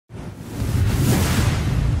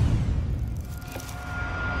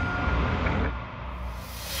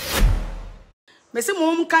Me se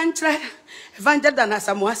mum kantre Evangelist Diana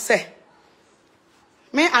Asamoah say.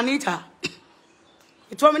 Me Anita.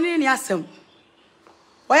 It was me ni asem.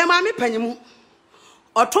 Oya ma me panimu.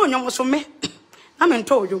 Oto nyom so me. Na me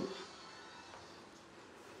nto odwom.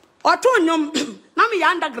 Oto nyom na me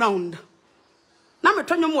underground. Na me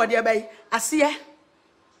to nyom wo de bai ase.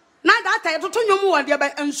 Na that time to nyom wo de bai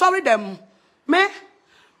ensori dem. Me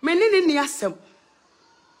ni asem.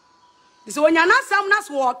 This when you not some nas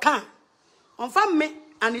walk on fam me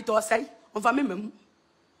and it was say on fam mem.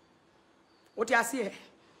 What you say?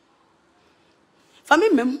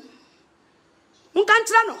 Fam mem. Un can't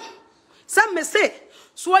no. Some me say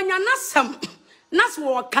so when you not some nas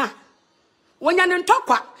walk when you not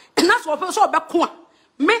talk and that's what so back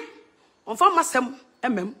me on fam masem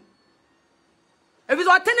mem. If it's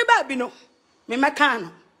what any baby no me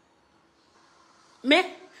mekano. Me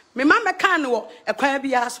mama can wo e kwan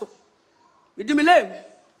bia so me di me lem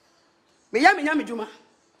me ya me nya me djuma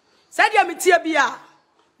said ya me tie bia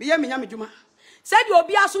me ya me nya me djuma said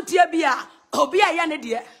obi aso tie bia obi a ya ne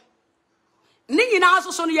de ni nyina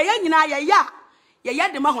aso so no ye nyina ya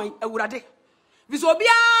de ma hon awurade biso obi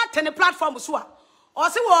a te ne platform so a o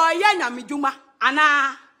se wo ya nya me djuma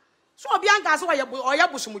ana so obi anka so wo ya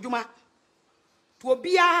busum djuma to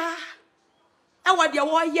obi a e wo de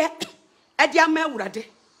wo ye e de ama awurade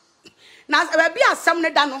na be asem ne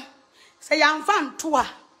da no se yamfa nto a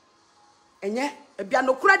enye bia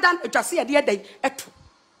no kura dan atwase ye de dai eto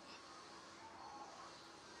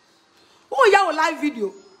wo ya o live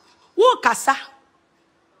video wo kasa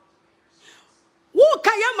wo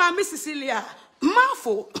ka ya ma Cecilia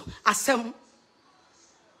Marfo asem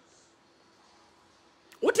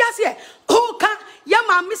wo ti ase wo ka ya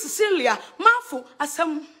ma Cecilia Marfo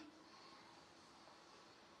asem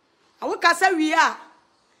awo kasa wi a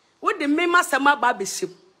wo de me masema ba besim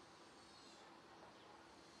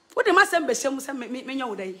wo de masem besem se me nya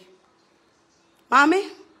wo dai mami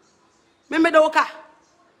me do ka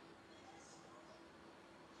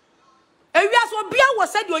ewia so bia wo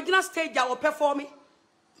se de ogina stage a wo perform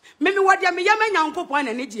me wo de me ya manya nkopon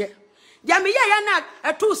na ne je dia me ya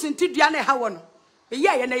na eto sintidua na ha wo no me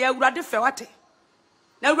ya na ya awurade fe wate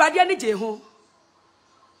na awurade ne je ho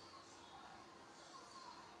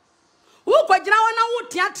wo kwagina wona wo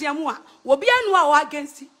tiatia mu a wo bia nu a wo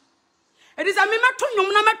against it is a me meto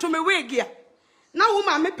nwom na meto me wegia na wo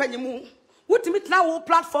ma me panyimu wo timi tna wo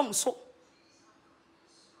platform so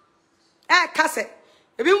kase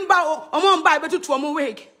ebi mba omo mba betutu omo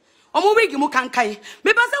wig mu kankai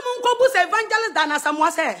me pese mu nkobu se Evangelist Diana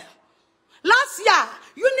Asamoah say last year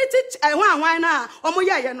unity hwan na omo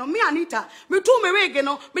ye no me Anita me tu me wig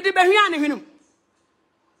no me de behua ne hwenum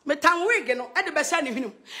me tan wig no e de be sha ne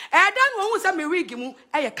hwenum dan wo hu se me wig mu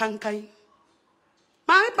ye kankai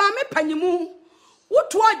ma me panyimu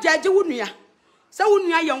wotu ojaje wunua se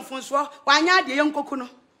wunua ye mfonso wanya de ye nkoku no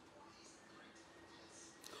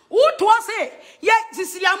wotu se ye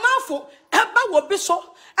Cecilia Marfo eba wo bi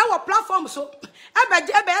so e wo platform so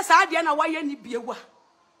ebe sa ade na waye ni biewa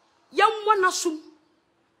ye mmo na sum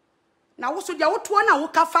na wo so de wotu na wo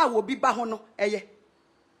kafa wo bi ba ho no eye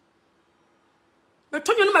me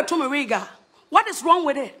tonyo no mato me wiga what is wrong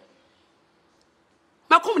with it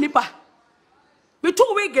makom nipa me to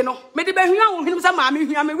wig no me de behua wo hwim sa ma me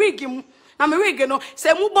hwia me wig mu na me wig no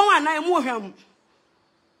se mu bon ana mu hwam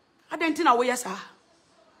adenti na wo yesa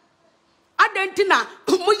adenti na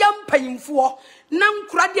mu yam panyimfo na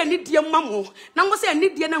nkurade ani die mamo na mo se ani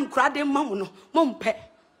die na nkurade mamo no mo mpe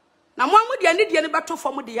na mo amu die ani die ne beto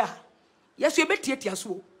fom de ya yesu ebetietia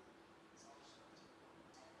so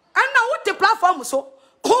ana wo te platform so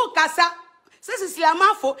ko kasa Cecilia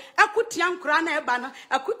Marfo akutia nkura na eba na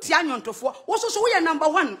akutia nyontofo wo so wo ye number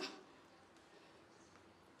 1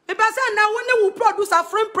 e ba say na wo ne wo producer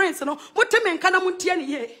friend prince no moteme nka na montie ne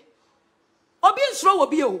ye obi nsro wo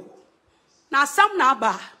bi o na asam na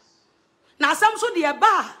aba na asam so de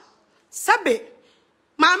eba sabe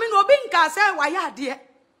maami no obi nka say wa ya de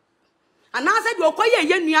ana say de okoye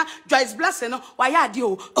ye nua Joyce blessing no wa ya de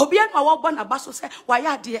o obi en wa wo na ba so say wa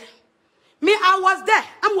ya de me I was there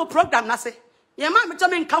am wo program na say ye ma me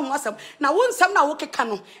tome nka ho asem na wo nsem na wo keka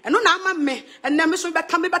no eno na ama me enne me so be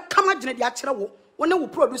ka magine de a kire wo ne wo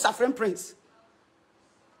producer friend prince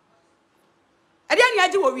e de anya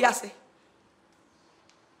agi wo wi ase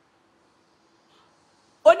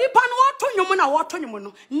onipa no woto nwom na woto nwom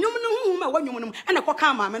no nwom no hu ma wa nwom no ene kwa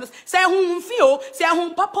ka ma me no se hu mfi o se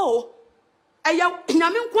hu papa o eya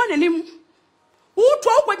nyame nko nanim woto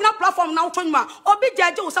ogwagina platform na woto nwom a obi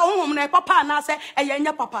jaje wo se honhom na papa na se eya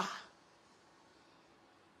nya papa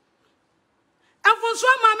Afonso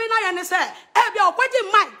mami na ye ne se e bia okwaje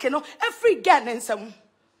mic no every girl nsam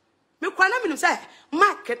Me kwana minum say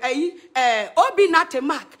Mark obi not a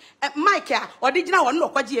Mark Mike original one no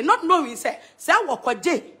kwaje not knowing say wo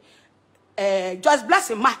kwaje just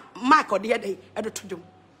blessing Mark or the other day to do.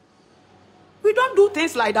 We don't do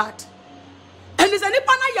things like that. And is any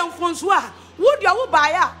pana young Francois would you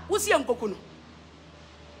buy who see young kokuno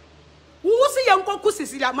who see young Joyce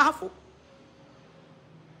Cecilia Marfo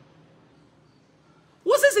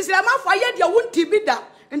who see Cecilia Marfo I ya won't be that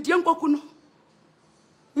and young kokuno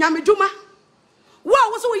Nyamijuma. What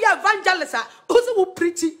was we evangelist? Also,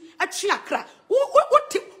 pretty at Chiakra.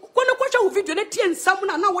 What question video and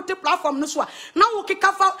someone now what the platform no so now okay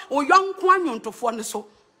kafa or young Kwanyon to phone so.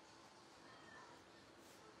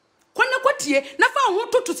 Kwana kwatie na fa ho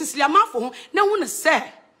to Cecilia Marfo na wona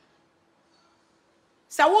say.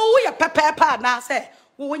 Say wo ye pepepe na say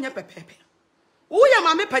wo nya pepepe. Wo ye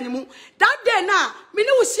mame panimu that day na me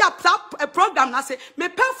ne wo sia a program na say me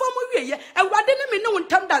perform wie ye ewade ne me ne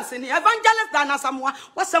wontam dance ni evangelist Diana Asamoah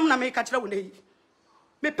wasam na me ka kire wo nei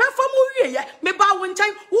me perform wie ye me ba wo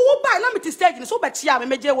nchen wo ba na me ti stage ni so ba tia me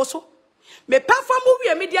meje wo so me perform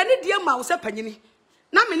wie me dia ne dia ma wo se panyini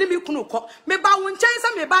na me ne me kunu ko me ba wo nchen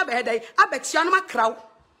se me ba ba hedai abatia no makrawo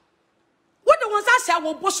wo de won sa sia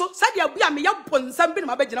wo bo so sa dia bua me ye bonsam bi na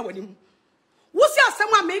ma ba gina wani mu wo si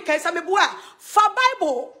asem a me kai sa me bua fa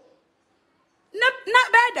Bible na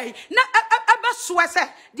bedai na ebe so se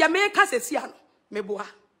dia me ka sesia no me bua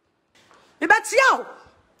me betia o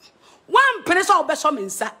wan pene so obeso me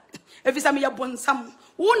nsa efisa me ye bonsam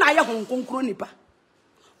wo na ye honkonkro nipa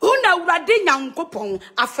wo na urade nyankopon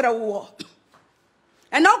afre wo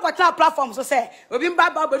and now got our platform so say obi mba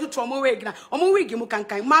ba to omo wig na omo wig mu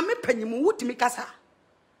kankan ma me panyimu wutimi kasa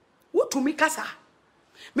wutumi kasa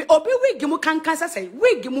me obi wig mu kankan say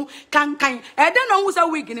wig mu kankan e de no hu say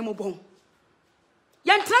wig ni mu bon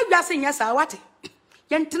yentra wiase nyasa wate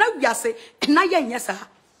yentra wiase na ye nyasa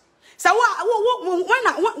so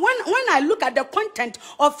when I look at the content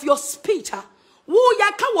of your speech wo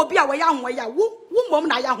ya ka wo bia wo ya ho ya wo mom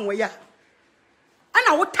na ya ho ya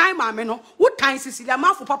ana wo time ame no wo time Cecilia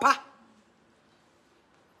Marfo papa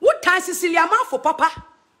wo time Cecilia Marfo papa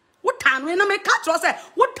wo time no na me ka tro say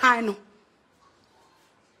wo time no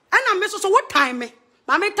ana me so wo time me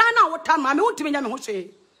ma me time na wo time ma me wo timi nya me ho hwe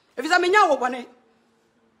efisa me nya wo bone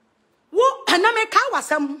wo ana me ka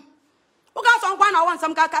wasam wo ga so nkwa na wo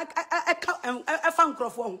nsam ka fa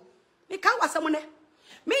nkrofo ho me ka wasam ne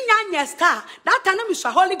me nya nya star that time na me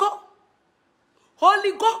sha Holy Go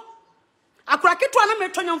akura ketwa na me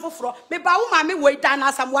tonyo mfoforo me ba wo ma me wo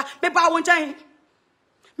Diana Asamoah me ba wo nchen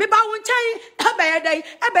ebe yedai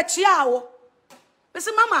ebe chia wo me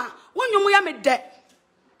se mama wo nwum ya me de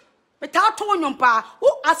me ta to nwum pa wo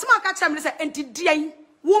asema ka kira me se enti dian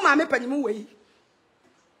wo ma me panimu wei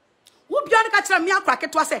wo bia ka kira me akura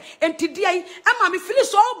ketwa se enti dian e ma me feel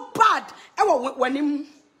so bad e wo wanim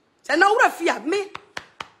se na wura fia me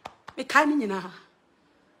ka ni nyina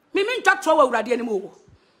me ntwa to wa urade ani mo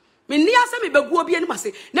me nia se me beguo bi ani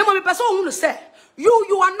mase na mo me pese ohunu se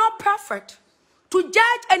you are not perfect to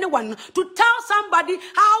judge anyone, to tell somebody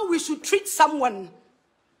how we should treat someone.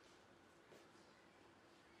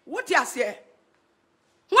 What you say?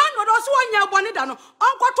 One of those one year bonnet dano,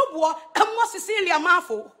 Uncle to war, and Joyce Cecilia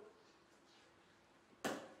Marfo.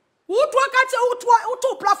 Who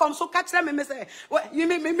platform so catch them and say, well, you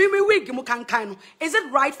me wig mukankano. Is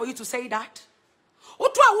it right for you to say that? Who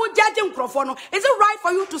judging Crawford? Is it right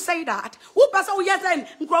for you to say that? Who pass away then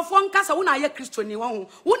Crawford Casa una ye Christian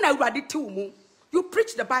who na ready to you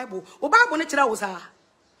preach the Bible. O Bible ne chira wosa.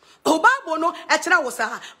 O Bible no e chira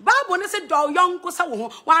wosa. Bible ne se do yonko sa wo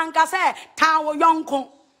ho. Wan ka se ta wo yonko.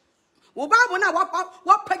 O Bible na wa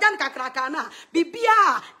pagan kakraka na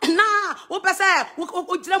bibia na wo pese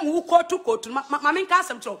wo jira mu kotu ma men ka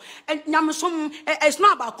asem tro. Nyamsom it's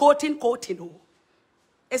not about quoting no.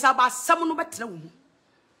 It's about someone no betre wo.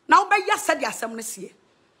 Na wo be yasa de asem ne sie.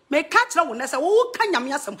 Me ka chira wo na se wo ka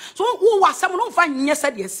nyame asem. So wo asem no fa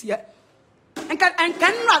nyesa de sie. And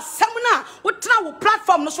can not seminar what now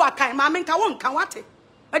platform no so I can mamma won't can what it.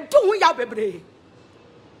 I do ya baby.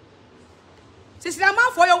 Cecilia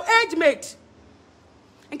Marfo your age mate.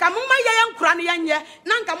 And come on my young cranny and ye,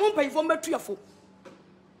 none come on pay for me tearful.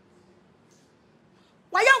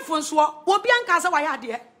 Why young Francois will be on Casa why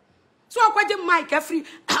dear. So I quite Mike every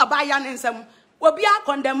abayan and some will be a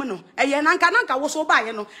condemno. A yananka was so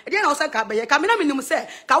by no. Again also cabay, Camina minimum say,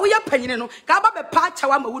 Kawaya penino, Kababa patch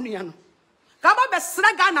our Muniano. Kaba be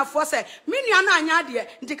sraga na fo se me nua na anya de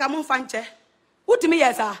nti ka mo fanche wutimi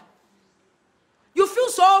yesa you feel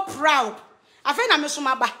so proud afa na me so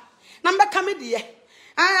maba na mbe ka me de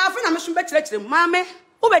afa na me so be kire mame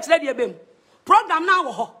wo be kire de bem program na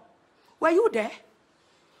wo ho were you there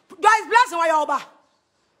Joyce Blessing why oba.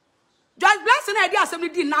 Joyce Blessing idea assembly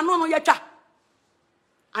di na no yetwa.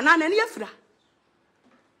 Ana na ne yefra.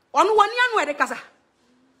 Onu woni anu e de kasa.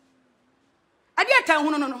 Ade etan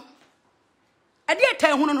hunu no. Ade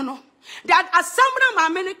etan hunu no. That assembly ma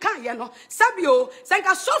me ne kan ye no. Sabio,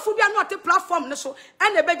 senka sofu bia no te platform ne so.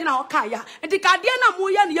 E na be gina o kan ya. Enti ka de na mo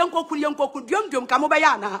ye ne yenkoku diom ka mo be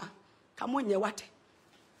ya na. Ka mo nye wate.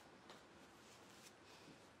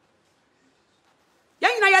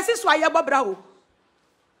 Yan na yesi so aye bobra o.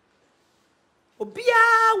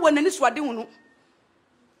 Obia wona ni so ade hunu.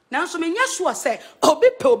 Nanso me nya so se obi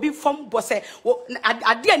pe obi fom bo se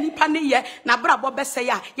ade anipa ne ye na brabo be se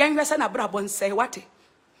ya yen hwe se na brabo nse wate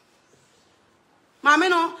maame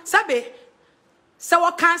no sabe se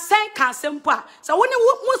wo kan sen kan sempo a se woni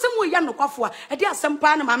wo se mo ye nokwafo a ade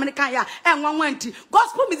asempa na maame ne kan ya enwanwa anti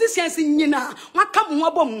gospel musicians nyina waka mo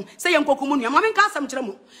abom se ye nkokumu nua maame kan asem kire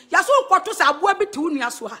mo ya so kwoto se aboa bi ti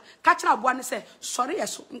nua so ha ka kire aboa ne se sori ye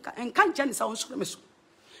so nka nje ne se won sori me so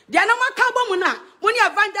Diana Asamoah na muni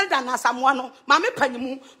evangel Diana Asamoah no mame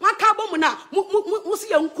panimu waka bomu na musi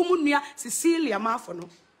ye nkumu nua Cecilia Marfo no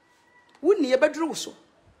wuni ye beduru wo so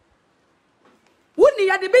wuni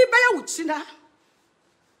ya de be ya wuchi na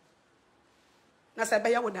se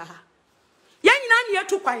be ya woda ha ye nyina ne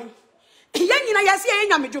etu kwan ye nyina yase ye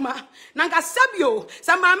nyamedwuma na nka sabio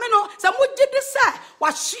sa maame no sa mugidi se wa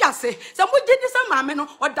hyiase sa mugidi se maame no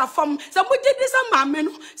oda fam sa mugidi se maame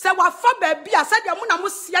no se wa fa ba bia sa de mo na mo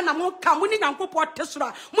sia na mo ka mo ni nyankopɔ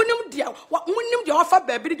tesora monim de wa fa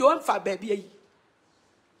ba bi de wa fa ba bia yi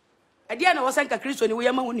ade na wo se nka Kristo ni wo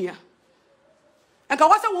ye ma wo nua nka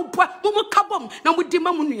wo se wo mo ka bom na mo di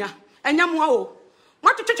ma mo nua enya mo o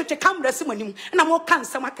Matututu camera simonim na mo kan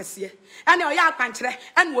sam akese ene oya akwankyere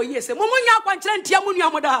ene oyi ese mo nya akwankyere ntia mo nua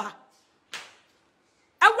mo da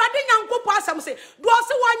awade nyankopɔ asam se do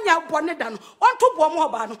se wanya bone da no onto bo mo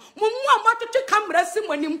ba no mo matutu camera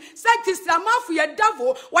simonim se Cecilia Marfo ye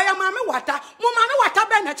davo waya maame wata mo maame wata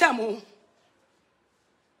be na cha mo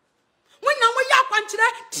nya mo ya akwankyere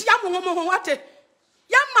tia mo wate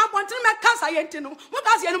ya ma bontin me kasa ye ntino mo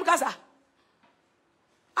kasa ye no kasa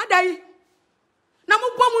adai na mo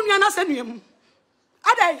bomu nua na sanuam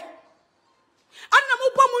adai anna mo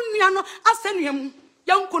bomu nua no asanuam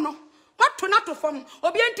yanku no wato na to fam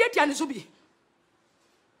obi entiatia ne so bi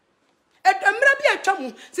edemra bi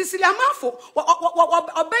atwamu Cecilia Marfo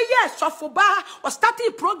obeye sofo ba o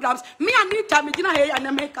starting programs me Anita me gina he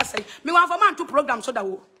na me kasa me wan fama to programs so da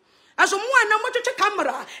wo aso mo na mo twetwe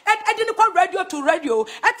camera edi ne kwa radio to radio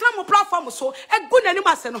etra mo platform so egu nani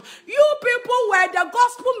mase no you people were the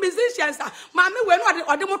gospel musicians mama we no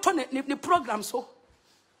ode mo to ne program so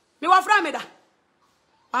me wa fra me da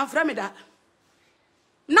wan fra me da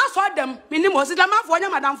na so dem me ni mo Cecilia Marfo nya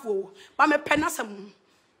madam fo ba me penasem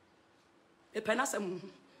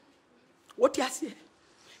what you say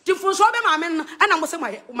ti funso be mama no ana mo se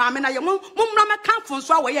mama na ye mo mra me kan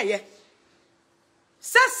funso a wo ye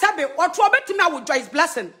Sabe or to obey me with Joyce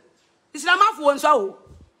Blessing. Cecilia Marfo won so.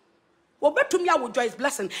 Obey to me with Joyce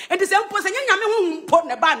Blessing. And the same person, you put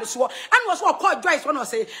the band so and was what called Joyce when I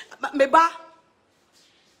say, Meba.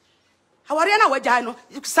 How are you now? Wajano,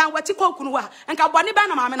 you sound what you call Kunua and Kabani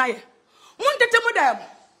Banna Mamma. Munde to them.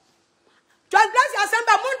 Joyce Blessing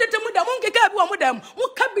assemble Munde to them, Munke Gabu with them, who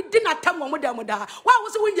can be dinner time with them. Why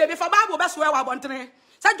was it when you if a Bible best where I want to?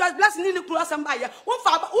 Such Joyce Blessing in the cross and buyer. One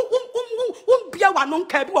beer one non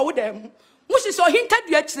care with them. Mushi so hinted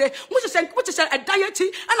yesterday, which is a deity,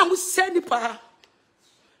 and I must send it. Joyce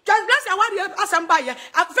Blessing, what you ask and buyer.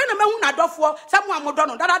 A friend of mine who for someone more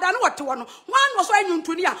done that I don't know what to one. One was so in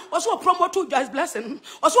Tunia, also promote to Joyce Blessing,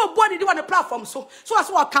 also a body on the platform. So I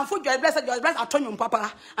saw a comfort Joyce Blessing, I told you,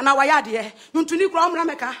 Papa, and our idea, Nuntuni Grom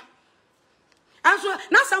Rameka. And so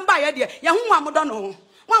now some buyer, dear, young one more don't know.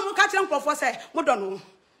 One more catching professor, Modono.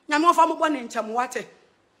 Yamo from one in Chamwate.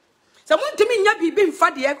 Someone to me, yabi being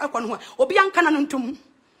faddy, Obi and Canantum.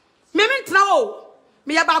 Memint now,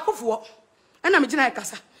 me about for, and I'm a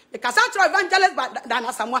Casa. Because I try evangelist by Diana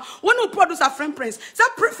Asamoah, one who produce a friend prince.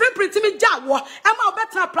 Some friend prince to me, Jawa, I'm a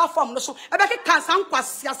better platform, so I bet it can't sound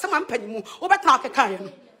quasi as some penny, or better like a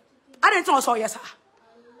kind. I didn't also, yes, sir.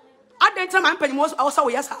 I didn't tell my penny was also,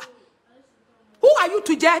 yes, sir. Who are you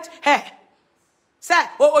to judge? Hey. Say,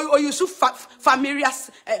 or you so familiar,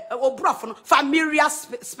 or broth, familiar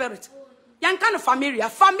spirit. Young kind of familiar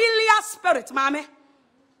spirit, mammy.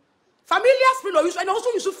 Familiar spirit, and also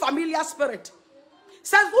you so familiar spirit.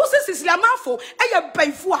 Says, who's this Cecilia Marfo? And you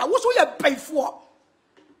pay for, what's what you pay for?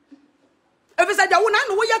 If it's a young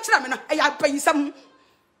know what you're trying, and I pay some.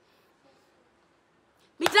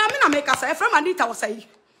 Me damn, make us a from Anita was say.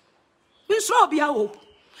 Me slow be a hope.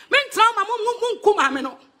 Men trauma, mum,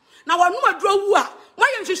 come, na wonu aduro wu a mo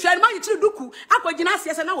ye nhwehwe ma ye tiri duku akogina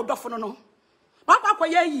asiese na wodofo no papa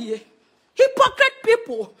ye yie. Hypocrite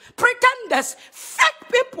people, pretenders, fake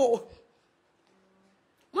people.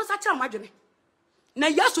 Most actually imagine. Na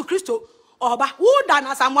Yesu Kristo oba wo Diana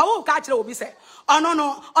Asamoah wo ka kire obi se ono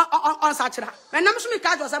no on sachira. Na nam so mi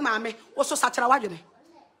ka jo se maame wo so sachira wadwene.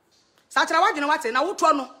 Sachira wadwene wate na wo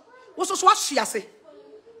to no wo so ahwiase.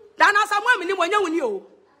 Diana Asamoah mi ni mo nya wuni o.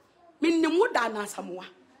 Mi ni mo Diana Asamoah.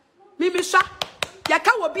 Mi sha ya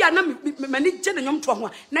ka wo bia na mani gye ne nyom to ho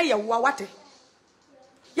na ye wo wate.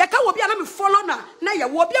 Ya ka wo bia na me follow na ye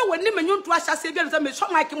wo bia woni me nyonto ahyase bia no se me so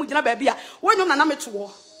mic mu gina ba bia wo nyom na me to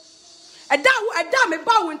wo. Eda me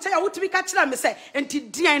ba wo ntia ya wotimi ka kira me se enti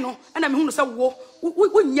dian no na me hunu se wo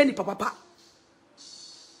nya ni papa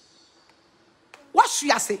wo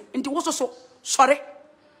hwiase enti wo so sorry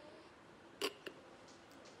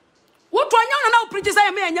wo to anya na wo preach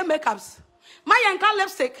say me anya makeups my anya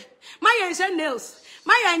lipstick my anya nails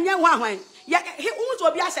my anya hwan ya he umu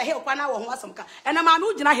obi ase he kwa na wo ho asomka ena ma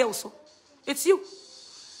no gina he so it's you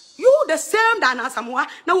the same Diana Asamoah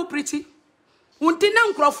na wo preach Untina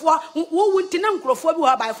nkrofo wo untina nkrofo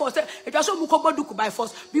bi by force e just mu koboduku by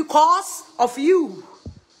force because of you.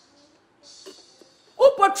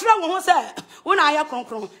 Upotra wo ho se wo na aye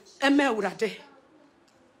kronkron ema awurade.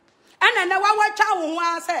 Ena na wa cha wo ho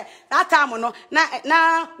ase that time no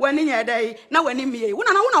na wani nya dai na wani mie wo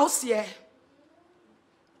na wo se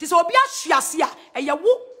ti so obi ahwiase a eye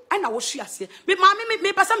wo ena wo hwiase me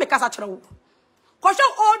pesa me kasa kire wo ko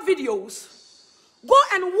show old videos. Go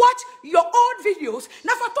and watch your old videos.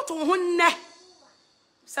 Never thought to one.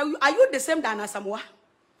 So are you the same Diana Asamoah?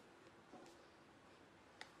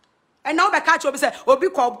 And now the catch up say, "Obi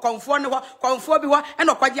conform biwa and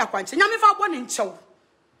okwaji akwanche." Nyame fa bɔ ne nkyɛw.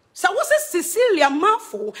 So wo se Cecilia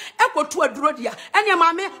Marfo ekotu aduro dia. Enya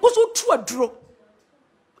maame wo so tu aduro.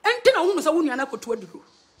 Enti na hunu se wo nua na ekotu aduro.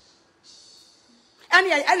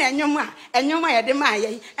 Enya enyoma ye de ma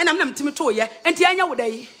ye. Enam na mtimi to ye. Enti enya wo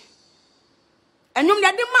dai. Enyum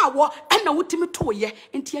ya de ma wo na wotimi to ye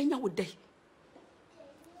enti anya wo dai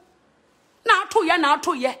na to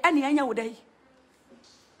ye ene anya wo dai.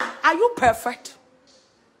 Are you perfect?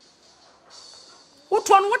 Wo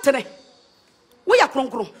to no wotere wo ya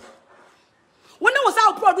kronkron wo ne wo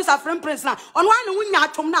sa producer friend prince na ono anu wo nya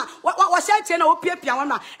atom na wo hye tie na wo piapia wo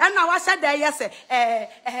na na wo hye da ye se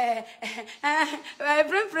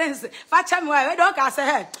friend prince fa cha me we do ka se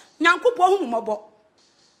he nyankopo hu mobo.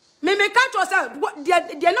 Me catch yourself.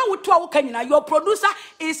 They know what to Kenya. Your producer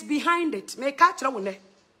is behind it. Me catch you one.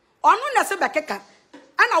 Onu na se bekeka.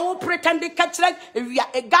 Ana wo pretend catch like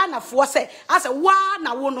a Ghana for say. I say wa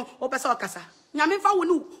na wo no opesa okasa. Nyame fa wo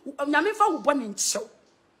no nyame fa wo boni nchew.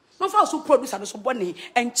 No fa so producer no so boni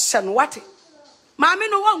enche no wate. Maame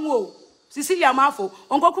no wan wo. Cecilia Marfo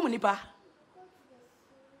onkokum nipa.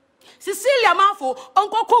 Cecilia Marfo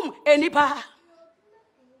onkokum enipa.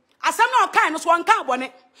 Asam na okan no so anka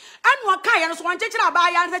abone anu okan no so wanchechira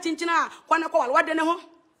abaya nse chinchina kwana kwa wade ne ho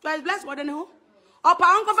bless wade ne ho opa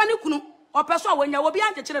ankofa ne kunu opeso awanya wo bi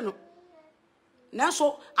anchechire no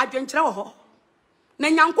nanso adwenkyere wo ho na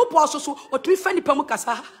nyankopɔ so otumi fa nipa mu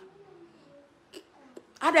kasa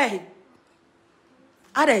adai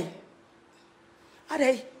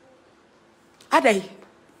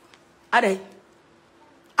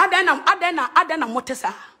na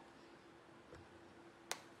motesa.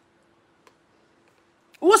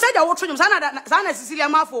 Wo say da wo tonyum sana Cecilia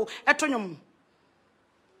Marfo etonyum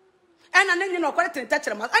ena nenye no kwete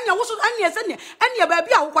ntachere ma anya wo so anya sene anya ba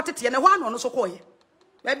bia wo kwotete ne ho ano no so koye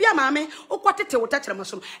ba bia maame wo kwotete wo tachere ma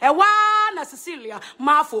so no ewa na Cecilia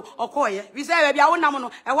Marfo okoye we say ba bia wo nam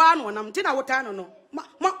no ewa ano nam ti na wo ta no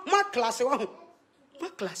ma class wo ho ma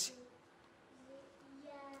class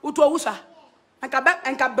wo to wusa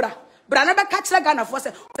anka bra na be ka kire Ghana fo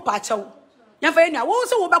say pa achewo nya fa enya wo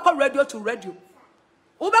so wo be kwa radio to radio.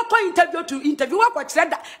 Oba kwa interview kwa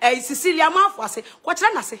kire Cecilia Marfo ase kwa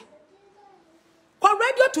kire na se kwa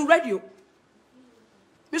radio to radio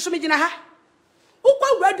miso me gina ha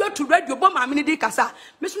ukwa radio to radio bo maame ni di kasa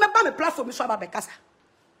miso me ba me platform miso aba be kasa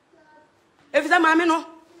efisa maame no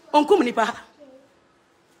onkum nipa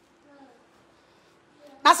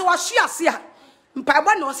na se wa hwe ase a mpa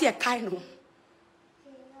bo na o se e kai no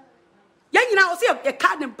ya nyina o se e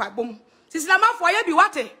kai ne mpa bom Cecilia Marfo ya bi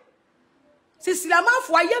wate Cecilia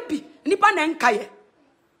Marfo aye bi nipa na nkaye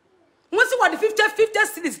Once what the 50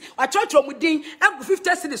 cities or church from within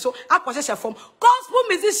 50 cities so acquisition from gospel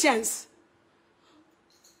musicians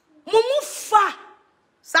mumu fa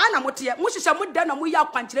sana motie mushisha muda na muya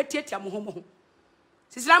kwankyere tietia mo ho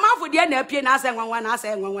Cecilia Marfo de na apie na asa nwanwa na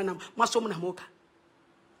asa nwanwa na masom na moka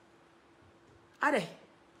are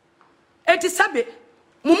eti sabe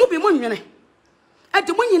mumu bi munwene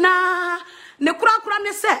eti munyina ne kura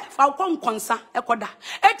ne se fa konkonsa ekoda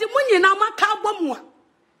eti munyina maka abomu a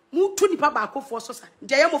mutu nipa ba akofo so sa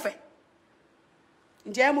nje ye mo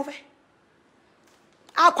fe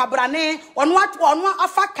akwabrane ono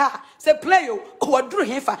afaka se play o waduru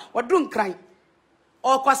hefa waduru nkran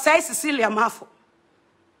okosai Cecilia Marfo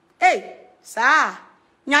sa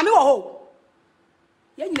nyame wo ho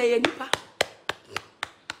ye nyina ye nipa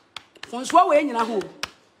fonso we nyina ho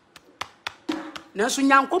na so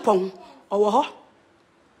nyankopon owo ho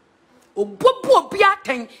obobu obi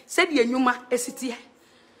aten se de enwuma esitie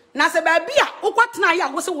na se ba bia ukotena ya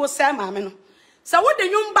wo se wo se maame no se wo de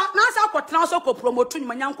nwumba na sa akotena so ko promote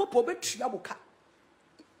nwuma nyankopon betua boka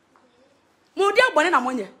mo de abone na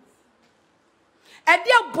monye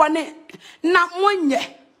ede abone na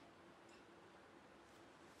monye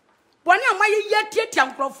bone amaye yetiatia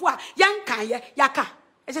nkrofo a yankan ye yaka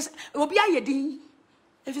obi ayedin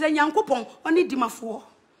efise nyankopon oni dimafo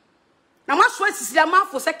na maso Cecilia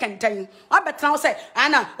Marfo second time abetena say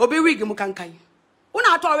ana obi wig mu kankan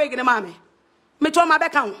una ato wig ne maame me to ma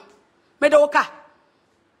beka ho me de oka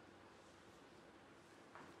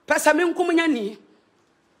pesa me nkumnya ni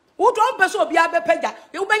wo to pesa obi abepagya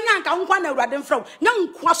ye wo benya nka nkwa na awurade mfrɛ nya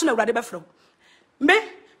nkwa so na awurade bɛfrɛ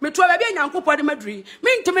me to ba bia nyankopɔ de maduri me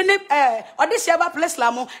ntime ne ode siaba place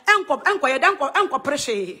la mo enko ye enko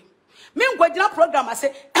prehye me ngwagina program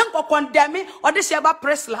ase enko condemn ode siaba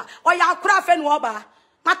press la o ya akura afa ne oba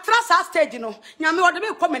ma trasa stage no nyame ode me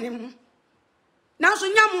komanim na so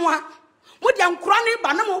nyamwa mo de nkura ne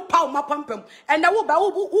ba na mo pa o mapampam and wo ba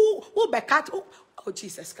wo be cat oh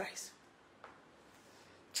Jesus Christ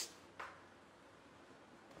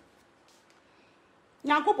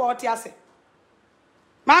nyankopɔ ɔte ase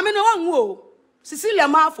maame no onwu o Cecilia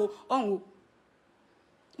Marfo onwu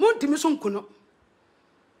muntimi so nkuno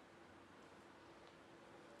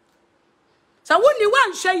sa woni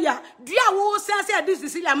wan hwe ya dua wo sese adi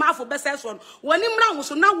Cecilia Marfo beseso woni mra wo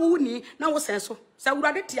so na wo ni na wo senso sa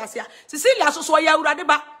wurade ti ase a Cecilia so ya wurade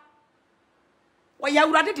ba wa ya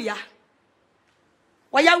wurade dia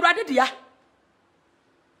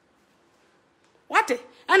wate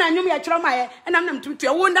ana nyum ya kyerɛ ma ye enam nam tutu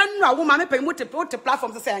wo na nu awo ma me pɛ mu te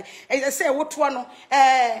platform say wo to no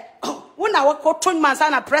wo na wo ko man sa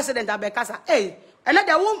na president abekasa ene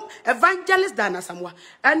de wo evangelist Diana Asamoah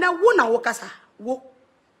ene wo na wo kasa wo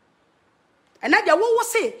ene de wo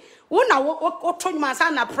say wo na wo to man sa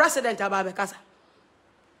na president abekasa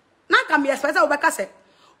na kam ye expect wo bekasa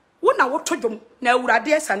wo na wo to dwom na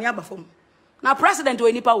awurade asane abafom na president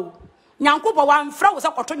we nipa wo nyankopɔ wa mfra wo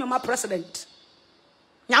sa kɔto nyoma president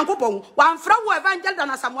nyankopon wan fra wo evangel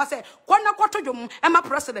Diana Asamoah say konna koto dwom ema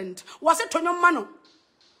president wo se tonyo ma no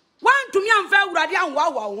wan tumi amfa awurade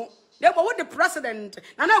anwa wo de bo wo the president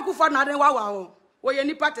na na akufo na de wa wo wo ye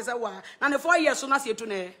nipa te se wa na ne 4 years so na se etu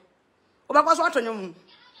ne wo ba so atonyo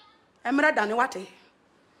emre dane wate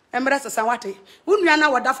emre sesa wate unua na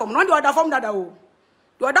wada fom no de wada fom dada o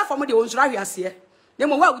de wada fom de wonsura hwiase de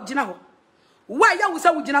mo wa ugina ho wa ya wo se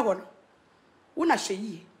ugina ho no wo na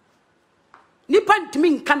hweyi nipa ntimi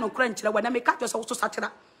nka no kra nkyira wa na meka to so so satira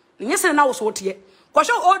nyese na wo so wote ko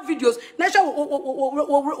show old videos na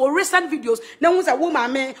show recent videos na hu say wo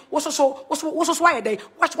maame wo so aye dey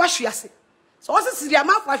wa hwiase so wo Cecilia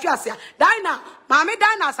Marfo hwiase Diana maame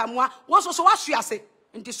Diana Asamoah wo so hwiase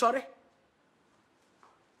nti sorry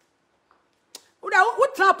wo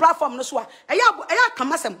tra platform no so a eya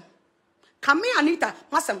kamasem kame Anita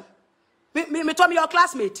masem me to me your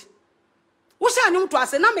classmate wo se anyum to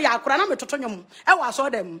ase na me ya akora na me toto nyum e wa so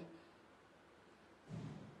dem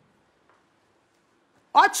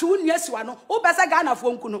o chu ni asiwa no wo besa Ghana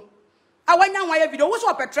fo nku no awanya nwa ya video wo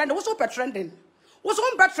so trending wo so trending wo so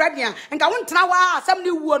trending a nka wo ntena wa asem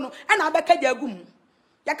ne wuo no e na abeka ja agum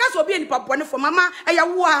ya ka so obi enipa bone fo mama e ya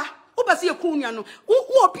wo a wo besa ye kunua no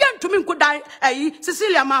wo obi antumi nku dan ayi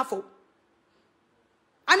Cecilia Marfo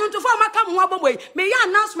anyum to fo maka mo aboboy me ya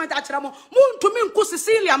announcement a kire mo ntumi nku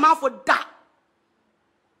Cecilia Marfo da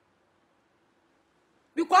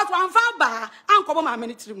because one faba anko ma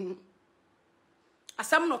ministry mu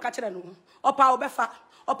asam no ka kire no opa obefa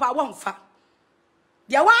opa wonfa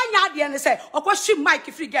dia wanya de ne say okohwi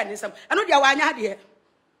mic free girl ne sam eno dia wanya de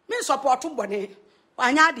me support bone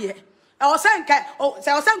wanya de o sen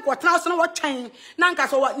ko tena so no watwen na nka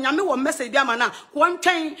so nyame wo message bia ma na ko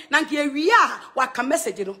ntwen na nka ewie a waka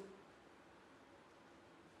message no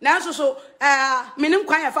na so minim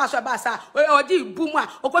kwan ya fa so ba sa o di bu mu a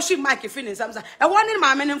okohwi mic free ne sam sa e woni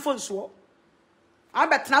ma me ne mfonso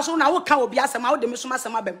abetena so na wo ka obi asem a wo de me soma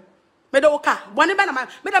asem abem me de wo ka bone be na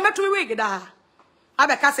me de metumi wig da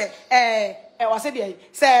abeka se was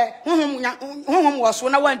say home was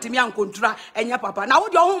when I went to me and contra and your papa. Now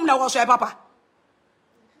would your home now was your papa?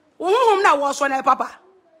 Home now was when I papa.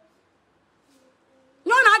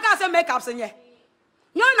 No, I can't make up, senor.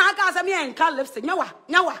 No, I can't say me and call lipstick. No,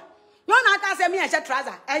 no, I can't say me and shut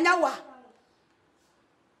trouser. And no, no,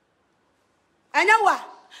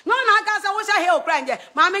 I can't say what's a hell crying.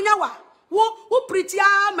 Mamma, no, who pretty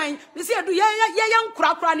man, you see, do young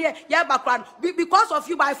crack here, yeah, background because of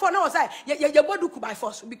you by force. No, say, you would do by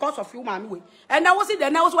force because of you, mammy. And I was it,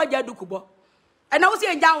 and I was what you do, Kubo. And I was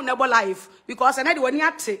here down never life because I know when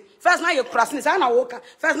you say first now you're crossing, and I walk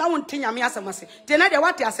first now one thing, Yamia Samasi. Then I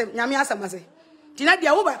what I say, Yamia Samasi. Tina the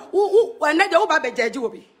over who when the over be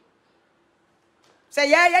Jejubi. Say,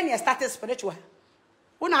 yeah, you started spiritual.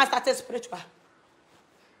 When I started spiritual.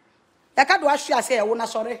 I can't do what she say, I won't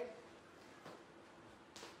sorry.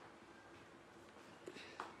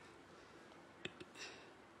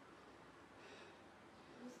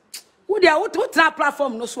 Would you what that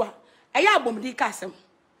platform no swa? I have bombedi casem.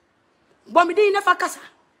 Bombedi never casa.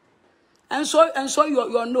 And so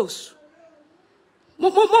your nose.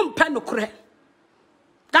 Mum pen no cre.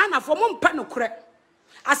 Dana for mum pen no cre.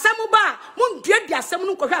 Asamoah, mum dear the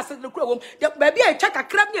assembly could the crow. The baby I check a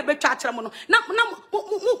crab near Bechachamono. Not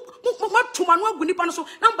to man one Gunipano,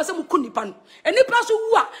 number some Kunipan. And the person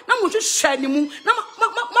who are now much shiny moon. Now,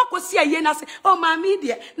 was here, Yenas. Oh, my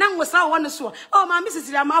media. Now was our one so. Oh, my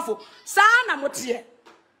Mrs. Marfo. Sana Motier.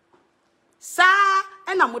 Sa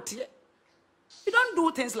and Amotier. You don't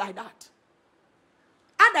do things like that.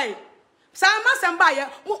 Ada. Sama Sambaya,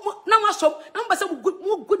 no soap, number some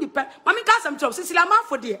good depend. Mammy got some jobs, Cecilia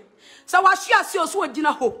Marfo dear. So what she has so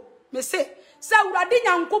dinner ho. May say, so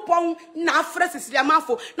Radina and Coupon, now fresh Cecilia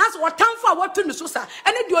Marfo. That's what time for what to the Susa.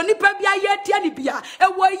 And it do nipper be a yet any beer.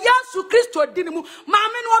 And were Yasu Christo didn't move.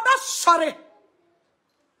 Mammy, no, that's sorry.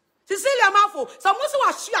 Cecilia Marfo, some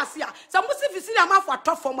was she as here. Some was Cecilia Marfo a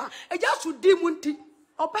tough former. And just to demunti.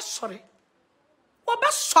 Oh, but sorry. Oh,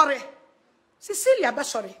 but sorry. Cecilia, but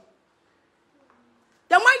sorry.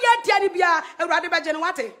 The one yet Yanibia, a radical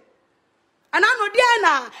generate. And I know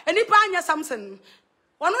Diana, and Ipanya Samson.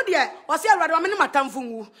 One of dear was here rather many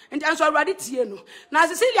matamfu, and answer already Tieno. Now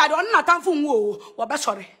Cecilia don't not tamfu, or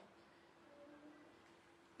Bashore.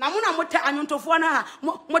 Namuna Mota and Tofana,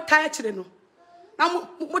 Motachino. Now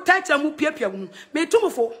Motacha Mupiapium, made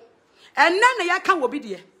tumofo. And none of ya can be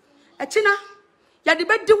dear. A china, ya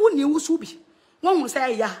debate the one you subi. One will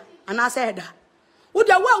say ya, and I said that. Would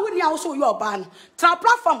you well when also your ban? Tra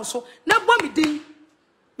platform so, no bomby ding.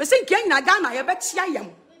 But say, King Nagana, I bet I am.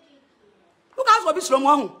 Look out what is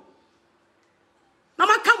wrong. Now,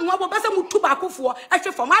 I come over better move tobacco for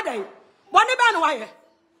actually for my day. What about wire?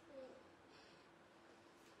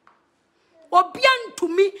 Or beyond to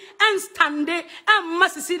me and standing and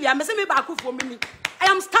Miss Cecilia, Miss Baku for me. I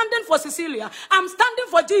am standing for Cecilia. I'm standing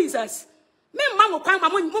for Jesus. Me, Mamma, come, I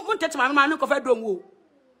won't touch my man of a drum.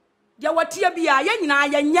 Ya watia bia ye nyina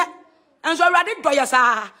ye nye enso awrade doya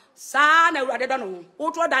sa na awrade do no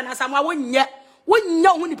wotro Diana Asamoah wonye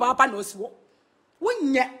hu ni papa na osiwo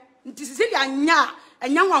wonye nti Cecilia nya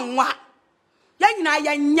enya nwanwa ye nyina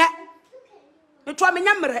ye nye metwa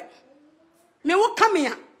menya mre me wo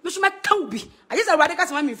kamea me so meka ubi aye sa awrade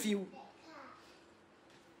kasema me fiu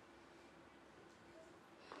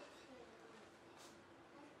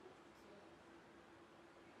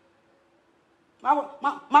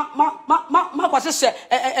ma kwase se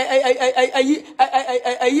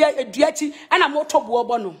duati ana moto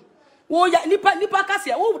bobo no wo ya nipa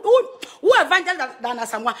kase wo evangelist Diana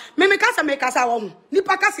Asamoah me kasa wo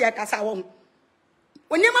nipa kase kasa wo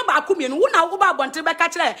onyema ba akumie no wo na wo ba bonte be ka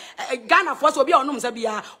kire Ghana force obi a onom sa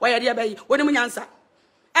bia wo ya de bayi wo nim nyansa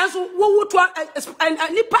enso wo wuto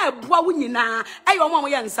nipa ebua wo nyina ayo mo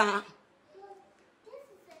ye nsa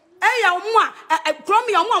eya omo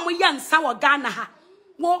kromi omo yensa wo Ghana ha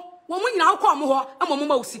wo mu nyina akọ omo ho amomo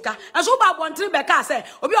ma usika enso ba bontre be ka se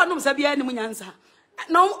obi onom sa bia ni mu nyansa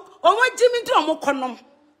na omo jimi nti omo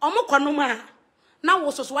konom a na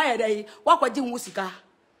wo soso wa yedai wa kwaji mu usika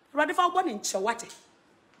rade fa bo ni nche wate.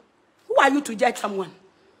 Who are you to judge someone?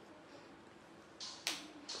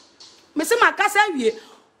 Me se makasa wie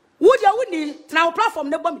wo dia wo ni na platform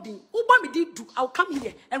ne bomidi wo bomidi do I'll come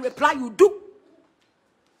here and reply you do.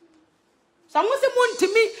 Someone say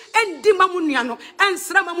Montimi and Dima Muniano and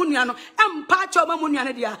Srama Muniano and Pacho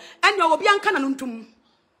Mamuniana dia and your Bianca Nuntum.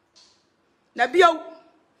 Nabio,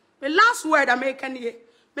 the last word I make any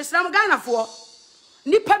Miss Ramagana for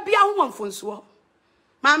Nipa Bia woman for so.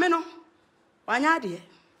 Mameno, Wanyadi.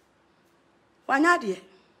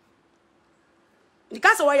 The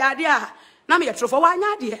castle why idea, Namia Trofo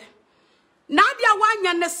Wanyadi. Nadia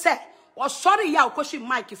Wanyane said, or sorry ya okoshi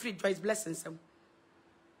Mike free Joyce blessings em.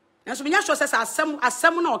 Na so menya sure say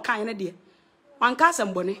asem na o kan ne de. Wan ka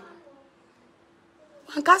asem boni.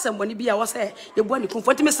 Wan ka asem boni bia wo say ye bo ni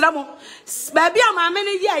comfort mesra mo. Ba bia ma me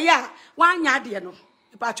ne ye ya wan nya de no.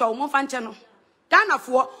 Ipa cho mo fa nche no.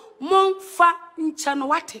 Ganafo mo fa nche no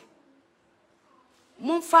wate.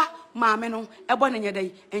 Monfa maame no ebo ne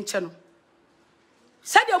nyedai enche no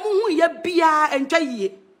sade mo hu ye bia entwa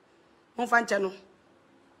yie monfa nche no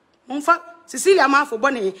monfa Cecilia Marfo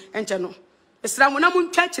bone enche no esra mo na mo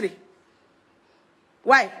ntwa kire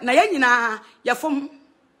why na ye nyina ye fom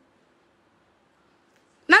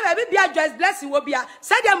na be bia Joyce blessing wo bia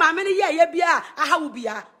sade maame ne ye bia aha wo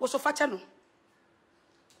bia wo so fa che no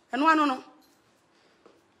eno ano no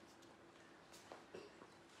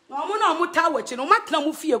no mo na mo ta wachi no matna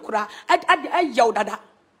mo fie kura ayaw dada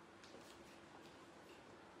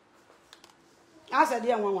asa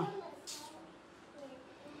de nwanwa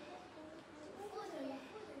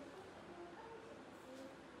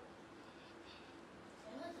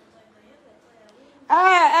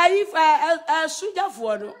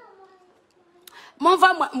sujafo no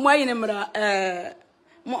monfa moyi ne mra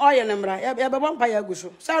mo oye ne mra ya be bon pa ya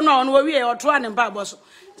guso sa no no wi e oto ane mpa boso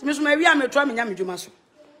timi so ma wi ameto amenya medwuma so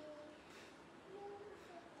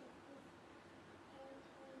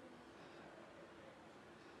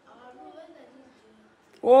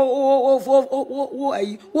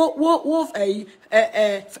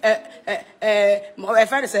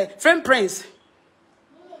friend prince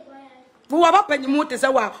wo aba panyimu te se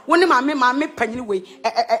wa woni maame panyini we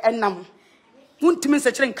enam wuntimi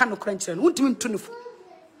se kire nka no krankyere no wuntimi ntunufo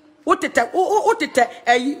wotete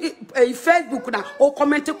Facebook na o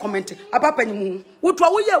comment aba panyimu wotwa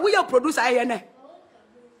wo producer ayene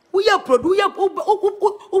wo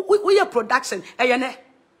production ayene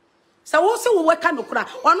so wo se wo weka no kura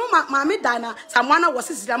ono maame Diana Asamoah wo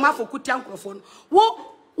Cecilia Marfo kutia nkrofo no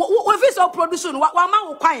wo fi so produce no wa ma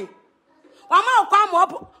wo kwan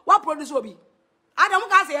wa produce obi adam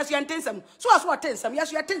ka say yesu yentensam so tensam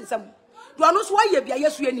yesu yentensam do ono so ye bia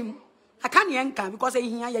yesu anim aka ne enka because e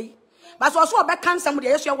hia ye but so be kansam de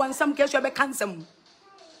yesu wansam ke yesu be kansam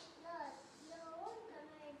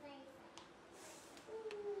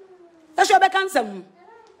yesu be kansam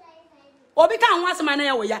obi kan ho asem na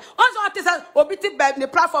ye wo ya onso otisa obi ti ne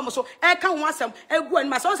platform so e kan ho asem egu an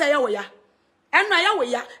ma so say ye wo ya enna ye wo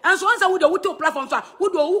ya enso onso wo de wo to platform so wo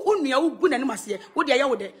do unua wo gu na ni mase wo de ye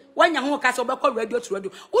wo de wanya ho ka so be call radio to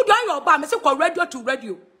radio wo do your ba me se call radio to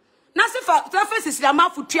radio na se fa face Cecilia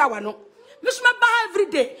Marfo tuawa no me so me ba every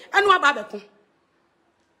day enu aba be ko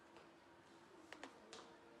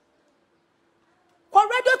call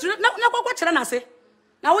radio to na kwa kire na se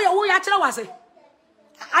na wo ya kire wa se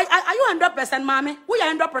are you 100% mommy? We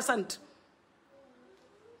are 100%.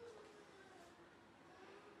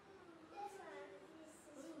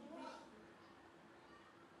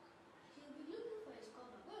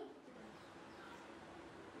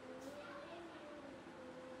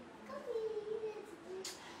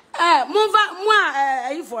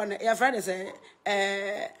 Ifon your friend say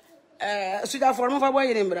sugar for move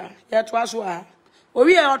boy in bra ya to aso a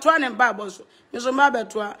owi e oto ne ba boso me so ma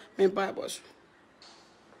beto a me ba boso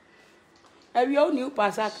ewi o ni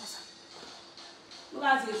upasa kasa no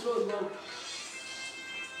as e slow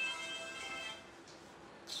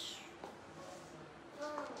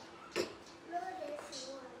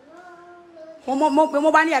go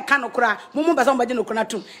mo ba ni e kan okura mo be so mbaje no okura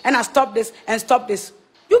tum and I stop this and stop this.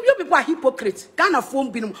 You people are hypocrites. Kana phone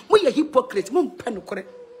binum. Mo ye hypocrite. Mo mpa no kore.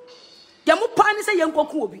 Ya mo pa ni say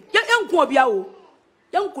yenkoku obi. Yenku obi a o.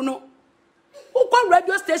 Yenku no. Ukwa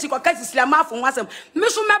radio station kwa Cecilia Marfo wasem. Me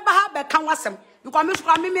so me ba ha be kan wasem. Because me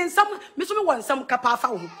so me nsam, me so me won nsam kapa fa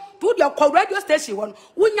ho. To the kwa radio station won.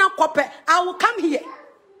 Wonya kope. I will come here.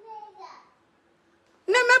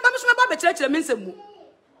 Ne me ba me so me ba be kire me nsam mu.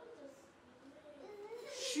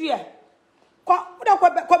 Sure.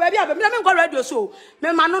 Kwa baby abe me go radio so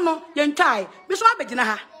me ma no ye ntwai me so abegina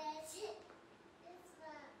ha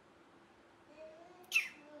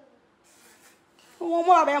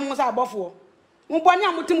mo abe mo sa abofo mo boni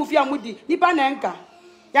amutim fi amudi nipa na enka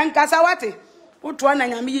ya nka sawate uto na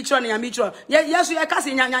nyame yi chiro na nyame chiro yesu ye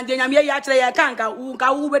kase nyame ye ya kire ye kanka u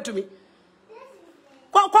betumi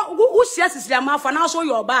kwa u sia Cecilia Marfo na so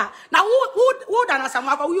your ba na who Diana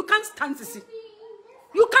Asamoah you can't stand to see.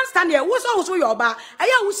 You can't stand here. What's also your bar?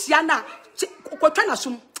 Aya usiana kwatwa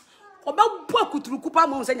sum. Oba bu akuturu kupa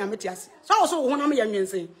mo nse nyametiase. So also ho na me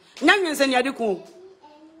yanwense. Nyanwense ne adeko.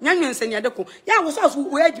 Nyanwense ne adeko. Ya wo so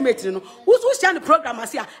we agimate no. Wo so sia the program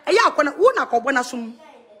ase a aya akona wo na kobo na sum.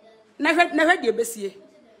 Na hwe de besie.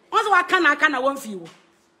 Once wa aka na won fi wo.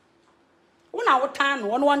 Una wotano,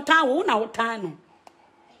 one time, una wotano.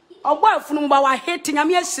 Or boy from our hating a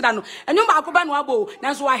mere sirano, and you mark ban wabo,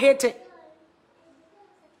 that's why I hate it.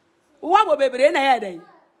 What will baby in a head? And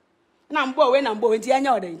I'm going, I'm going to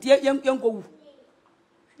another day, dear young go.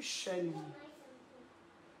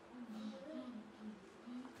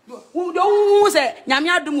 Who don't say,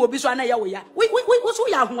 Yamia do more biswana yawaya. We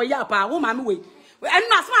are who we are, pa, woman way. And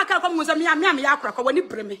my smart come with a yammy when you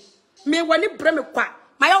bring me. Me when you bring me quack,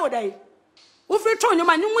 my old day. If you turn your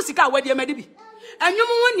man, you must go where you may be. And you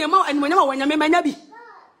want your mouth and whenever when you may not be.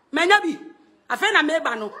 May not be. I find a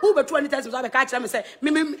mebano who but 20 times I catch them and say,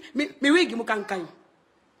 me wig you can kind.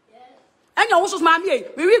 And you also mammy,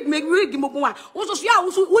 me wig you one. Also, she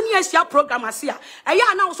also 1 year program as here. A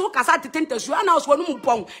year now so casati tenters, you are now so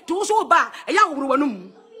pong to also bar a young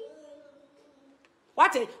woman.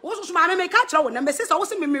 What a also mammy may catch her and my sister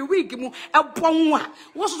also me wig you a pong one.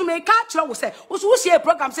 Also may catch her, say, also see a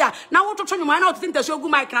program say, now what to turn your mind out to think that you'll go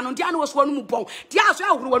my canon, Diana was one pong. Diana,